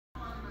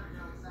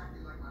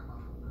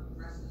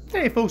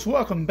Hey folks,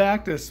 welcome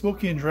back to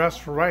Smokey and Giraffe's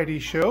Variety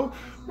Show.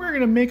 We're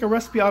going to make a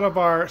recipe out of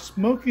our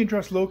Smokey and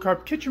Giraffe's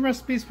low-carb kitchen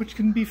recipes, which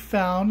can be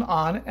found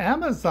on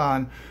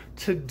Amazon.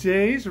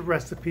 Today's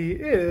recipe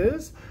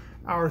is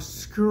our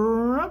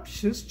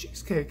scrumptious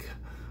cheesecake.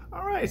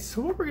 Alright,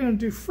 so what we're going to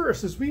do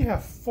first is we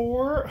have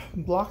 4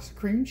 blocks of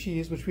cream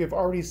cheese, which we have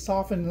already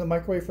softened in the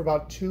microwave for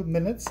about 2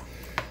 minutes.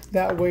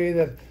 That way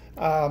that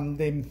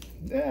they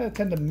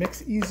tend to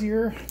mix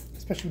easier,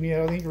 especially when you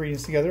add all the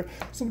ingredients together.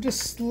 So we'll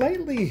just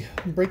slightly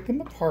break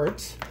them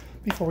apart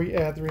before we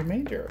add the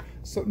remainder.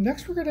 So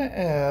next we're going to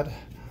add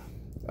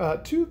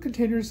 2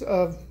 containers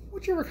of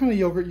whichever kind of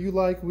yogurt you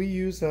like. We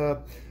use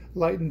a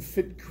Light and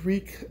Fit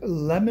Greek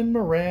lemon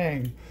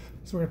meringue.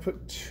 So we're going to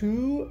put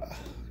 2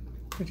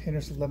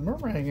 containers of lemon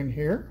meringue in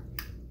here.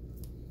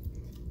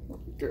 There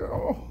we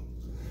go.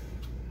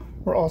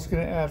 We're also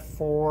going to add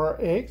 4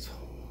 eggs.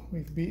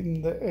 We've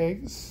beaten the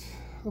eggs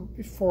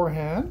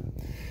beforehand.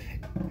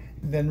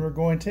 Then we're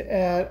going to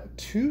add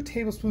 2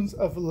 tablespoons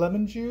of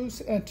lemon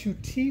juice and 2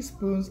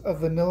 teaspoons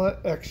of vanilla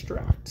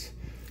extract.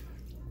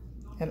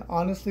 And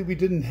honestly, we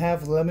didn't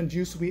have lemon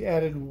juice, so we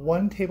added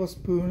 1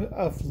 tablespoon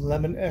of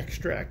lemon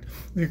extract.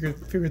 We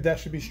figured that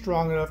should be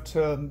strong enough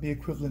to be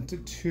equivalent to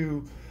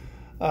 2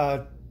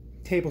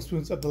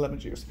 tablespoons of the lemon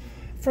juice.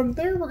 From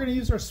there, we're going to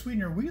use our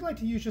sweetener. We like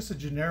to use just a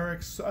generic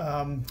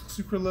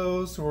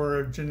sucralose or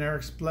a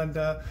generic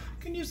Splenda.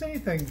 You can use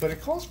anything, but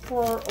it calls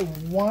for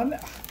 1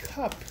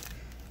 cup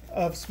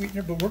of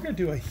sweetener, but we're going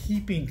to do a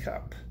heaping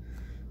cup.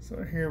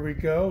 So here we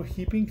go,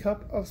 heaping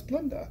cup of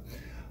Splenda.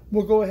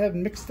 We'll go ahead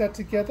and mix that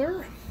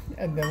together,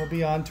 and then we'll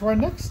be on to our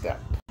next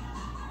step.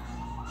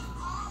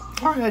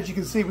 All right, as you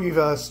can see, we've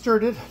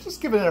stirred it.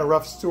 Just give it a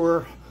rough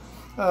stir.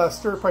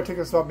 Stir probably take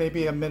us about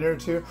maybe a minute or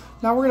 2.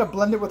 Now we're going to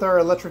blend it with our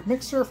electric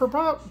mixer for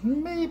about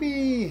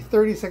maybe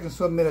 30 seconds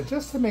to a minute,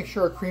 just to make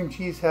sure our cream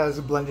cheese has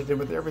blended in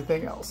with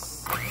everything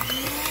else.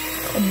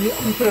 And we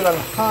put it on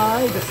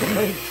high just to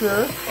make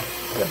sure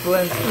it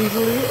blends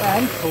easily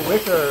and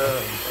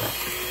quicker.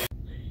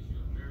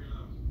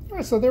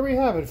 Alright, so there we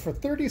have it. For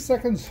 30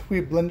 seconds we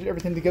blended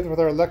everything together with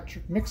our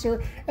electric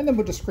mixer, and then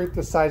we'll just scrape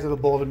the sides of the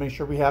bowl to make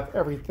sure we have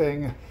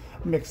everything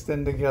mixed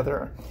in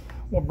together.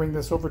 We'll bring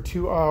this over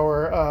to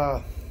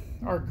our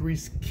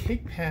greased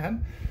cake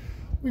pan.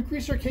 We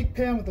grease our cake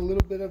pan with a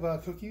little bit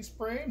of cookie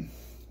spray.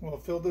 We'll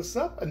fill this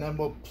up and then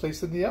we'll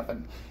place it in the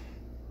oven.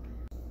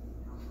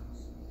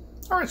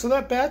 Alright, so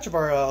that batch of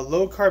our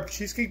low-carb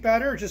cheesecake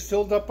batter just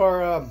filled up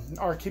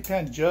our cake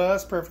pan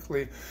just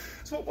perfectly.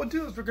 So what we'll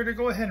do is we're going to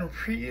go ahead and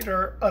preheat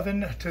our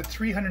oven to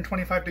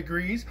 325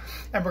 degrees,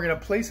 and we're going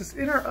to place this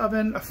in our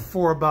oven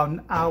for about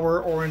an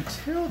hour or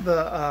until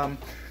the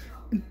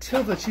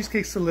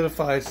cheesecake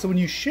solidifies. So when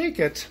you shake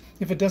it,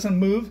 if it doesn't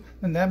move,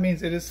 then that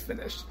means it is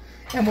finished.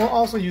 And we'll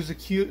also use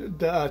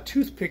the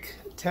toothpick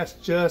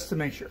test just to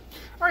make sure.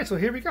 Alright, so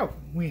here we go.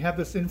 We have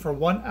this in for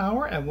 1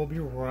 hour and we'll be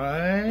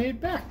right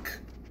back.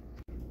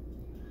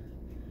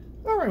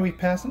 Alright, we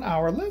passed an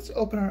hour. Let's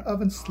open our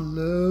oven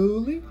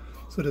slowly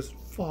so it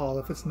doesn't fall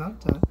if it's not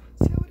done.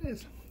 See how it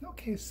is.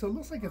 Okay, so it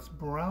looks like it's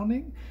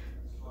browning.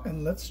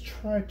 And let's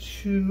try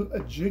to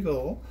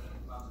jiggle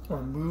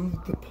or move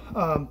the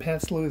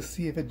pan slowly to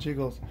see if it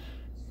jiggles.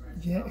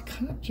 Yeah, it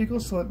kind of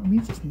jiggles, so it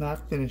means it's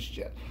not finished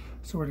yet.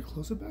 So we're going to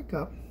close it back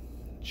up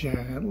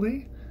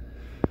gently.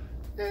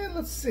 And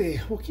let's see,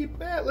 we'll keep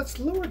that. Let's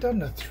lower it down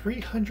to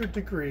 300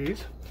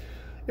 degrees.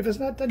 If it's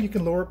not done, you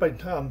can lower it by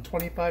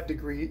 25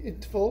 degree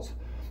intervals,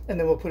 and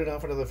then we'll put it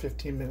on for another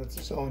 15 minutes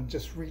or so and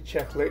just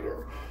recheck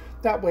later.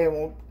 That way it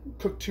won't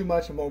cook too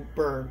much and won't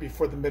burn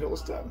before the middle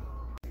is done.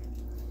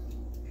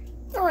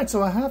 Alright,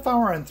 so a half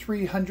hour on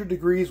 300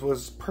 degrees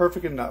was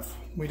perfect enough.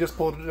 We just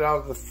pulled it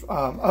out of the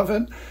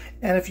oven,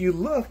 and if you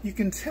look, you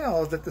can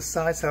tell that the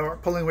sides are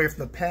pulling away from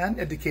the pan,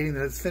 indicating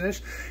that it's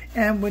finished.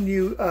 And when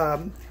you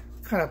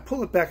kind of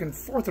pull it back and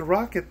forth to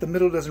rock it, the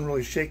middle doesn't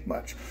really shake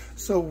much.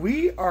 So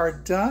we are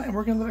done, and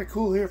we're going to let it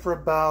cool here for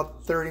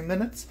about 30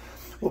 minutes.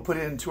 We'll put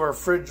it into our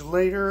fridge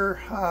later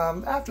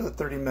after the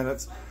 30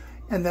 minutes.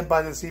 And then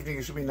by this evening,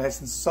 it should be nice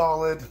and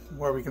solid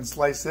where we can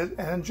slice it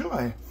and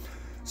enjoy.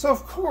 So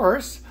of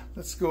course,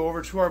 let's go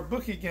over to our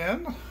book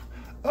again.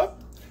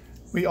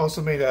 We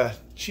also made a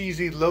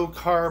cheesy,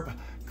 low-carb,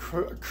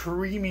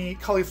 creamy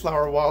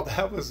cauliflower while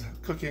that was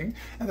cooking,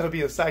 and that'll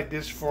be a side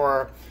dish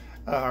for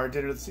our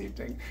dinner this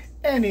evening.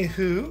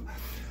 Anywho,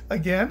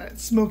 again,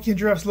 Smokey and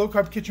Giraffe's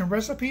low-carb kitchen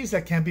recipes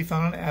that can be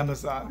found on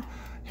Amazon.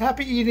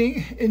 Happy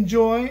eating,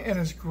 enjoy, and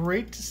it's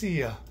great to see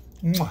you.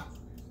 Mwah.